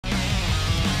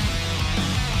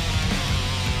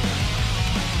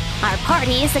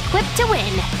party is equipped to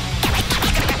win.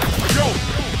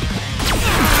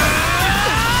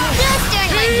 Just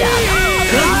doing my job.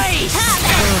 Nice!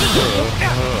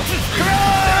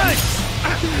 Crush!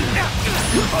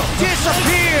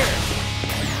 Disappear!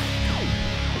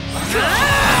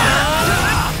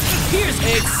 Here's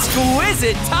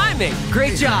exquisite timing!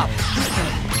 Great job!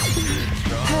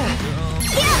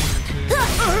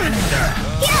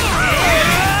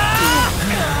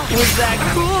 Was that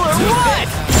cool or what?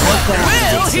 What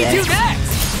will he do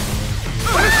next?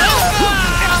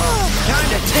 Time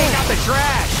to take out the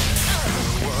trash!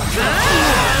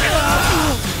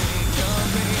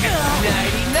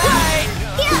 Nighty-night!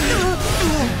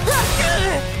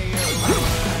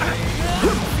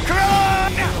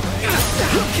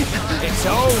 It's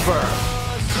over!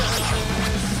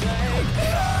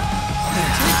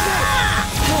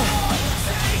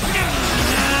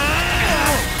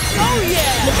 Oh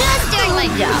yeah! Just doing my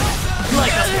job.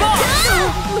 Like a boss!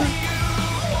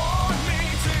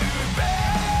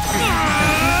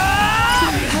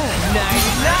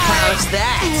 Nighty-night! How's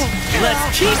that? Let's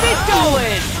keep it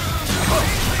going!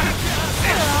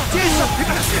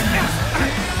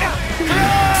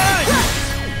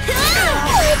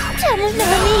 Don't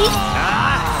know me.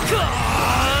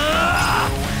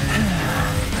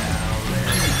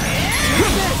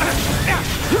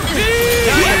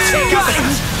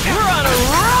 We're on a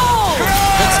roll!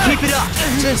 Let's keep it up,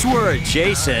 since we're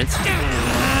adjacent.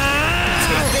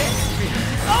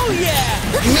 Oh yeah!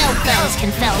 No foes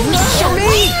can fell me. For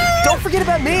me! Don't forget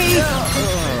about me!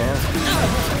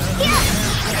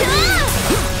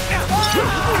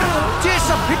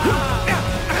 Disappear!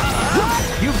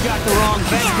 You've got the wrong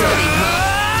vector.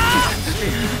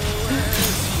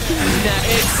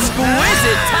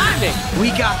 Exquisite timing! We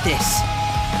got this.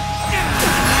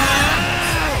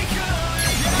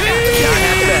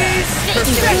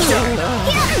 Perfecto!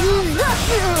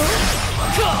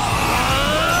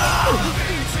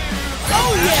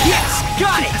 Oh yeah! Yes!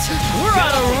 Got it! We're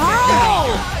on a roll!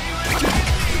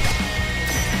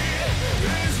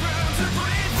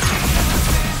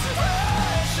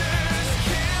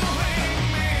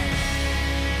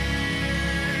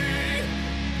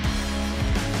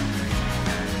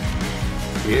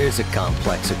 Here's a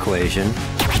complex equation.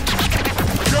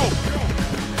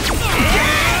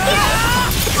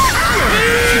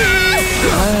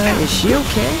 Is she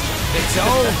okay? It's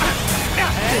over.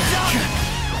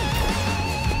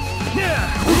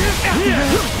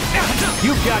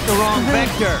 You've got the wrong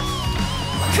vector.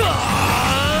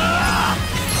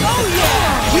 Oh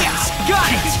yeah! Yes,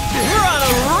 got it. We're on a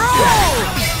roll.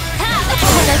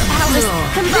 Their powers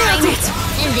combined.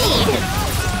 Indeed.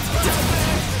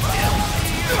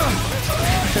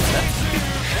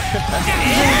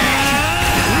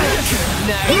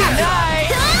 Night-night.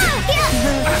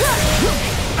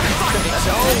 It's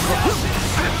over.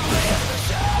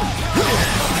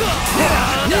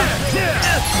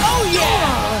 Oh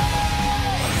yeah!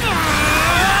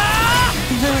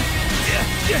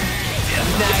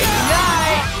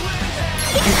 Night-night.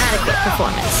 An adequate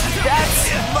performance. That's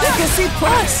like a C+.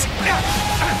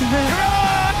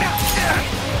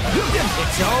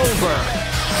 It's over.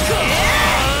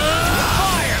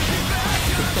 Fire!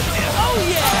 Oh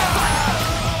yeah!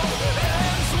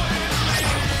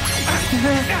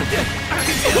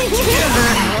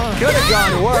 Could have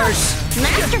gone worse.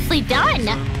 Masterfully done.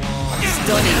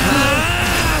 Stunning, huh?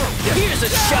 Here's a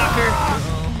shocker.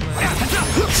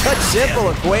 Such simple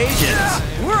equations.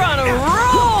 We're on a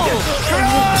roll!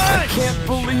 I can't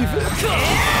believe it.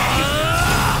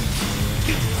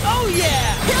 Oh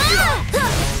yeah!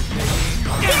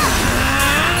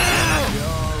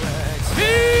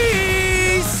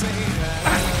 Peace!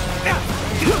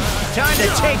 Time to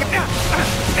take it.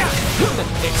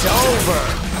 It's over.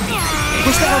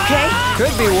 Was that okay?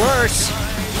 Could be worse.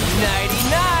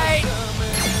 Nighty-night.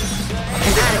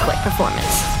 An adequate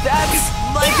performance. That's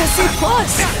like a C+.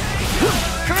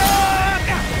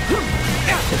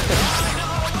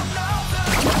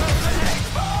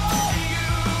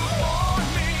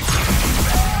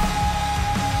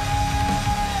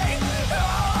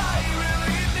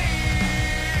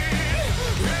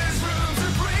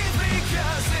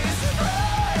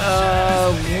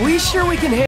 We sure we can hit